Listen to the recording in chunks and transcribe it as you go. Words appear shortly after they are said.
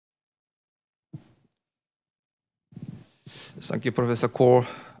Thank you, Professor Cole,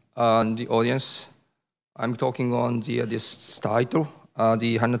 and the audience. I'm talking on this title.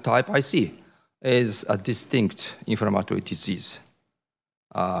 The Hunner type IC is a distinct inflammatory disease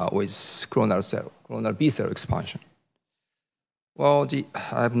with clonal B cell expansion. Well, I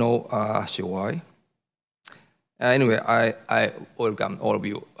have no why. Anyway, I welcome all of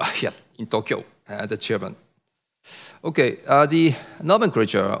you here in Tokyo, the chairman. Okay, the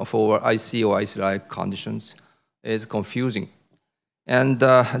nomenclature for IC or IC-like conditions is confusing. And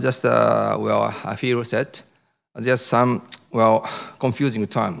just, I feel that there's some, confusing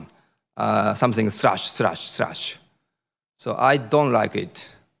term, something //. So I don't like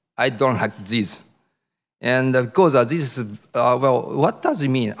it. I don't like this. And because this is, what does it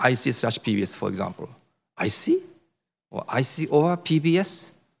mean, IC/PBS, for example? IC? Or IC or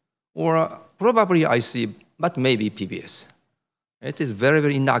PBS? Or probably IC, but maybe PBS. It is very,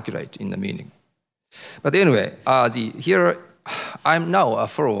 very inaccurate in the meaning. But anyway, here I'm now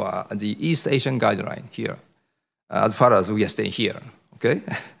for the East Asian guideline here, as far as we are staying here, okay?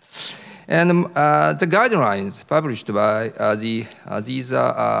 And the guidelines published by these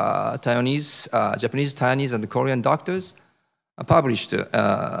Japanese, Taiwanese, and Korean doctors published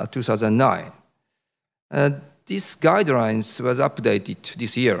 2009. These guidelines was updated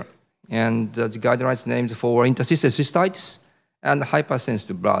this year, and the guidelines named for interstitial cystitis and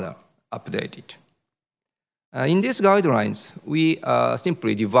hypersensitive bladder updated. In these guidelines, we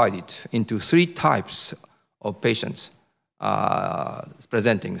simply divided into 3 types of patients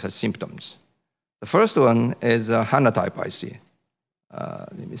presenting such symptoms. The first one is Hunner type IC.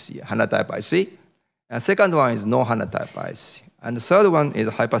 Let me see, Hunner type IC. And second one is no Hunner type IC. And the third one is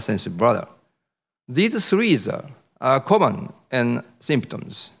hypersensitive bladder. These 3 are common in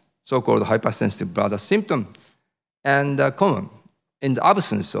symptoms, so-called hypersensitive bladder symptom, and common in the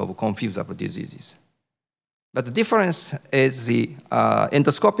absence of confusable diseases. But the difference is the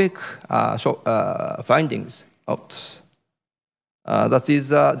endoscopic findings of that is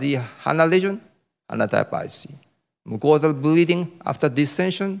the Hunner lesion, Hunner type IC. Mucosal bleeding after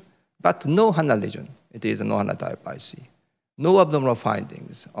distension, but no Hunner lesion. It is no Hunner type IC. No abdominal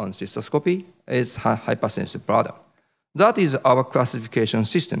findings on cystoscopy is hypersensitive bladder. That is our classification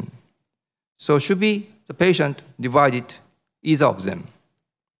system. So should be the patient divided either of them.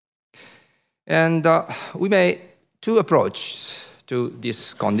 And we made 2 approaches to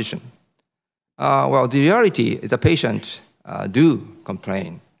this condition. The reality is the patient do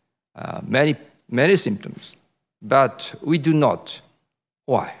complain many symptoms, but we do not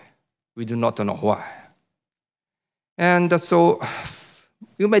why. We do not know why. And so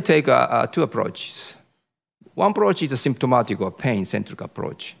you may take 2 approaches. One approach is a symptomatic or pain-centric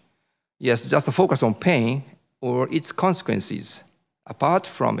approach. Yes, just focus on pain or its consequences apart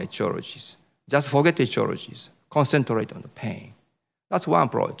from etiologies. Just forget etiologies, concentrate on the pain. That's one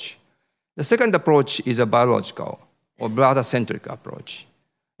approach. The second approach is a biological or bladder-centric approach.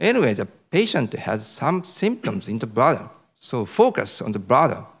 Anyway, the patient has some symptoms in the bladder, so focus on the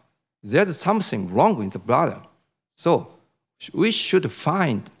bladder. There's something wrong with the bladder. So we should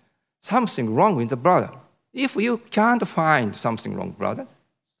find something wrong with the bladder. If you can't find something wrong with the bladder,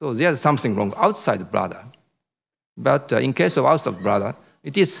 so there's something wrong outside the bladder. But in case of outside the bladder,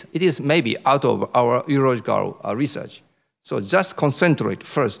 it is maybe out of our urological research. So just concentrate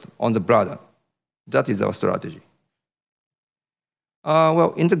first on the bladder. That is our strategy.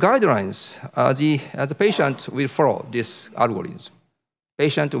 In the guidelines, the patient will follow this algorithm.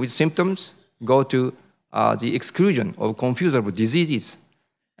 Patient with symptoms go to the exclusion of confusable diseases.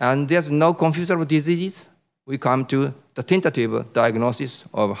 And there's no confusable diseases, we come to the tentative diagnosis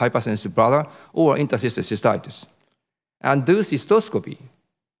of hypersensitive bladder or interstitial cystitis. And do cystoscopy.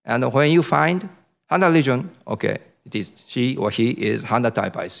 And when you find Hunner lesion, okay, it is she or he is Hunner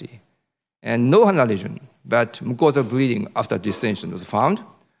type IC. And no Hunner lesion, but mucosal bleeding after distension was found,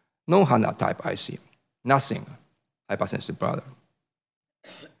 no Hunner type IC, nothing, hypersensitive bladder.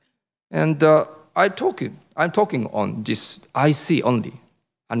 And I'm talking on this IC only,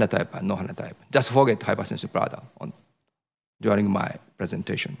 Hunner type and no Hunner type. Just forget hypersensitive bladder during my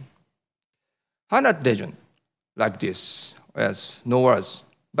presentation. Hunner lesion, like this, as no words.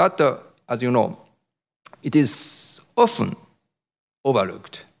 But as you know, it is often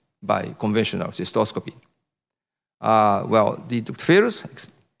overlooked by conventional cystoscopy.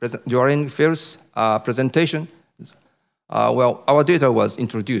 During Phil's presentation, our data was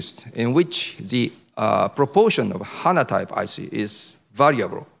introduced in which the proportion of Hunner type IC is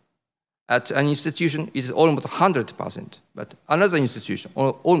variable. At an institution, it is almost 100%, but another institution,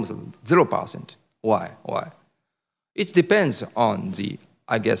 almost 0%. Why? It depends on the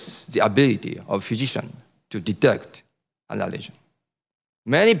ability of physician to detect Hunner lesion.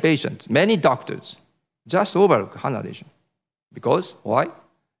 Many patients, many doctors just overlook Hunner lesion. Because, why?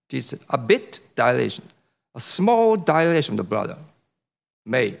 It is a bit dilation, a small dilation of the bladder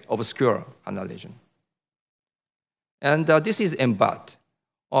may obscure Hunner lesion. And this is MBAD.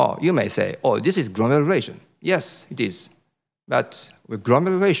 Or you may say, oh, this is glomerular. Yes, it is. But with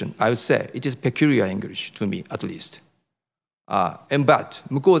glomerular, I would say it is peculiar English to me, at least. MBAD,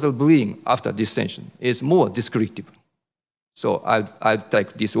 mucosal bleeding after distension, is more descriptive. So I'd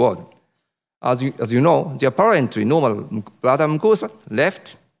take this word. As you know, the apparently normal bladder mucosa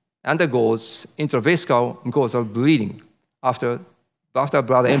left undergoes intravesical mucosal bleeding after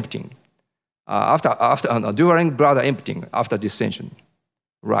bladder emptying, during bladder emptying after distension.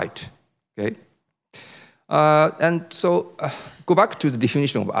 Right. Okay. And so go back to the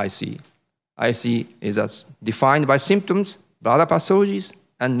definition of IC. IC is defined by symptoms, bladder pathologies,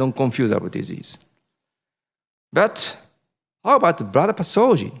 and non-confusable disease. But how about bladder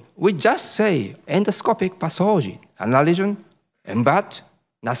pathology? We just say endoscopic pathology, Hunner lesion, MBAD,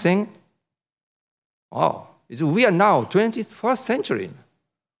 nothing. Oh, we are now 21st century.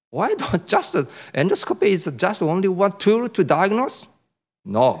 Why not just endoscopy is just only one tool to diagnose?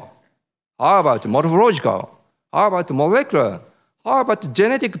 No. How about morphological? How about molecular? How about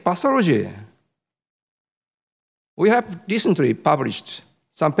genetic pathology? We have recently published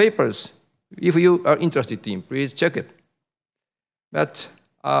some papers. If you are interested in, please check it. But,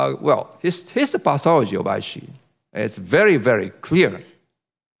 well, histopathology of IC is very, very clearly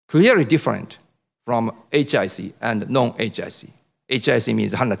different from HIC and non-HIC. HIC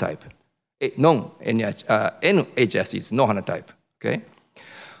means Hunner type. NHIC is no Hunner type. Okay?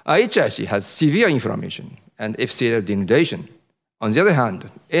 HIC has severe inflammation and epithelial denudation. On the other hand,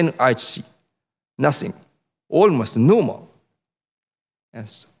 NHIC, nothing, almost normal.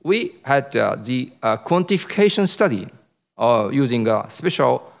 Yes. We had the quantification study using a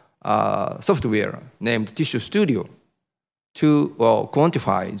special software named Tissue Studio to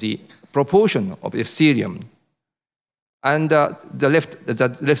quantify the proportion of epithelium. And the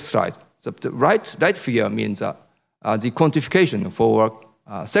left side, the right figure means the quantification for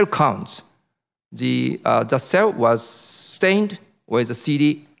cell counts. The cell was stained with a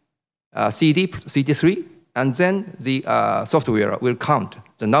CD3, and then the software will count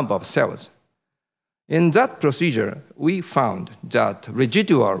the number of cells. In that procedure, we found that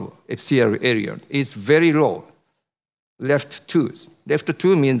residual epithelial area is very low. Left 2. Left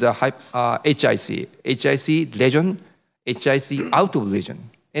 2 means HIC. HIC lesion, HIC out of lesion.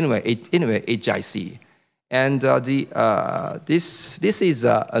 Anyway, HIC. And this is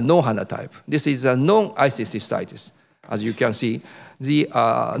a no-Hunner type. This is a non-IC cystitis. As you can see, the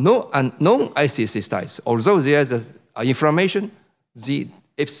non-IC cystitis, although there is inflammation, the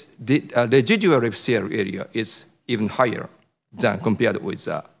residual epithelial area is even higher than compared with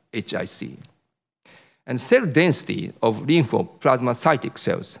HIC. And cell density of lymphoplasmacytic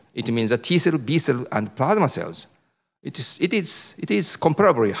cells, it means the T cell, B cell, and plasma cells, it is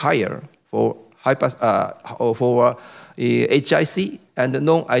comparably higher for HIC and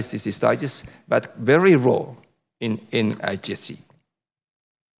non-IC cystitis, but very low in HSC.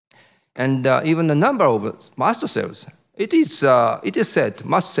 And even the number of mast cells, it is said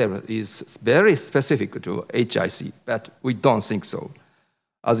mast cell is very specific to HIC, but we don't think so.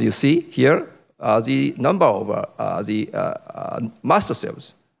 As you see here, the number of the mast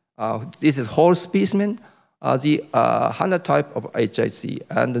cells, this is whole specimen, the Hunner type of HIC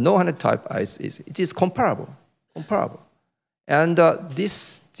and the no-Hunner type ICS, it is comparable. And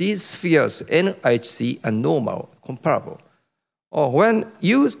these figures, NHC and normal, comparable. When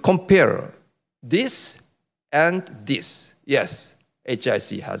you compare this and this, yes,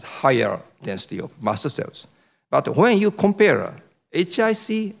 HIC has higher density of mast cells. But when you compare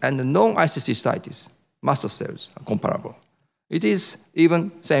HIC and non-IC cystitis, mast cells are comparable. It is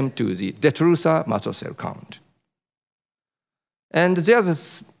even same to the detrusor mast cell count. And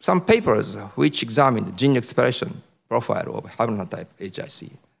there's some papers which examine the gene expression profile of Hunner type HIC.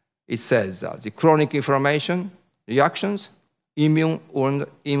 It says the chronic inflammation, reactions, immune or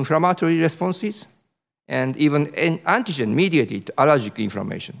inflammatory responses, and even antigen-mediated allergic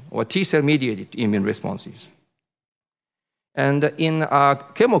inflammation or T-cell-mediated immune responses. And in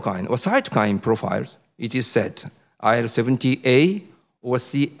chemokine or cytokine profiles, it is said IL-70A or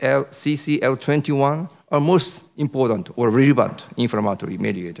CCL21 are most important or relevant inflammatory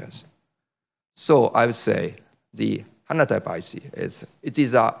mediators. So I would say the Hunner type IC is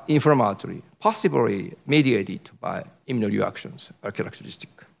inflammatory, possibly mediated by immunoreactions are characteristic.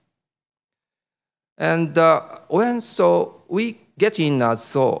 And when we get in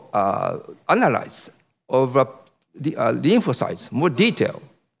analyze of the lymphocytes, more detail.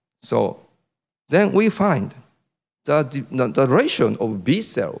 So then we find that the ratio of B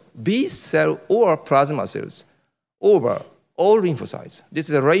cell or plasma cells over all lymphocytes, this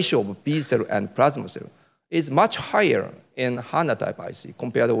is the ratio of B cell and plasma cell, is much higher in Hunner type IC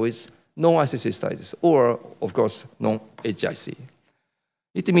compared with non-IC cystitis or, of course, non-HIC.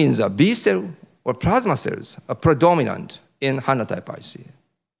 It means that B cell or plasma cells are predominant in Hunner type IC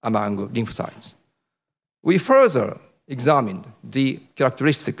among lymphocytes. We further examined the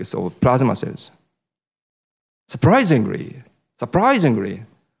characteristics of plasma cells. Surprisingly,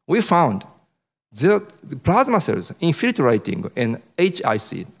 we found that the plasma cells infiltrating in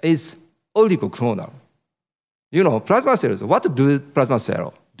HIC is oligoclonal. You know, plasma cells, what do plasma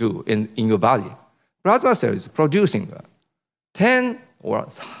cells do in your body? Plasma cells producing 10 or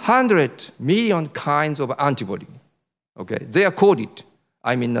 100 million kinds of antibody. Okay, they are coded.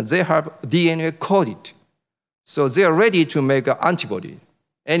 I mean, they have DNA coded. So they are ready to make an antibody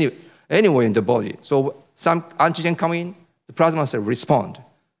anywhere in the body. So some antigen come in, the plasma cells respond.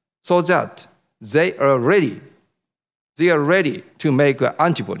 So that they are ready to make an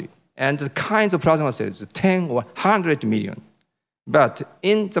antibody. And the kinds of plasma cells, 10 or 100 million. But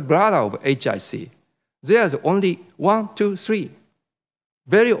in the blood of HIC, there's only 1, 2, 3.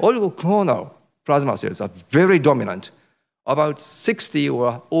 Very oligoclonal plasma cells are very dominant. About 60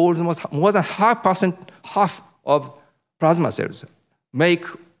 or almost more than half of plasma cells make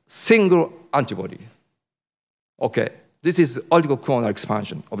single antibody. Okay, this is oligoclonal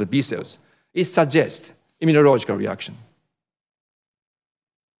expansion of the B cells. It suggests immunological reaction.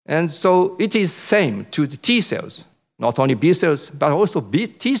 And so it is same to the T cells, not only B cells, but also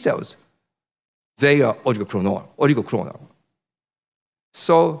T cells. They are oligoclonal.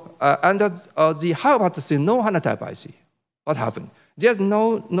 So, how about the non-Hunner type IC? What happened? There's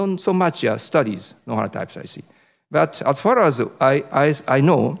not so much studies, non-Hunner type IC. But as far as I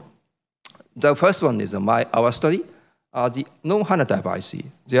know, the first one is our study, the non-Hunner type IC.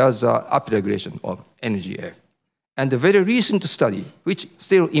 There's upregulation of NGF. And the very recent study, which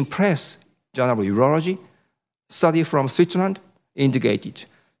still impressed Journal of Urology, study from Switzerland, indicated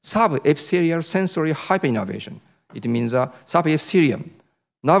subepithelial sensory hyperinnervation. It means subepithelium,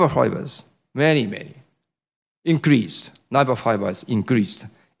 nerve fibers, many, increased. Nerve fibers increased.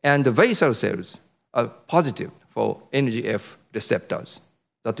 And the basal cells are positive for NGF receptors.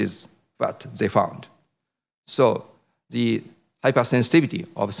 That is what they found. So the hypersensitivity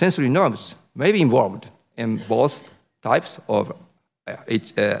of sensory nerves may be involved in both types of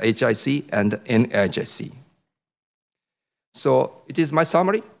HIC and NHIC. So it is my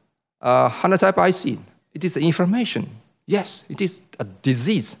summary. Hunner type IC, it is inflammation. Yes, it is a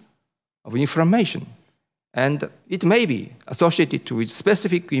disease of inflammation. And it may be associated with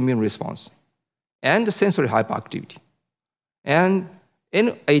specific immune response and sensory hyperactivity. And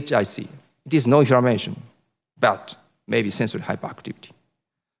in HIC, it is no inflammation, but maybe sensory hyperactivity.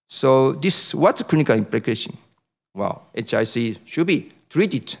 So what's the clinical implication? Well, HIC should be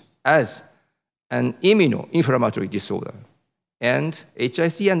treated as an immunoinflammatory disorder. And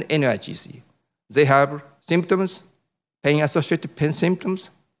HIC and NHIC, they have symptoms, pain-associated pain symptoms.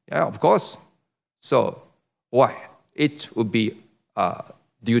 Yeah, of course. So why? It would be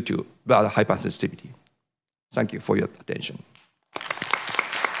due to blood hypersensitivity. Thank you for your attention.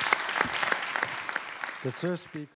 The third speaker.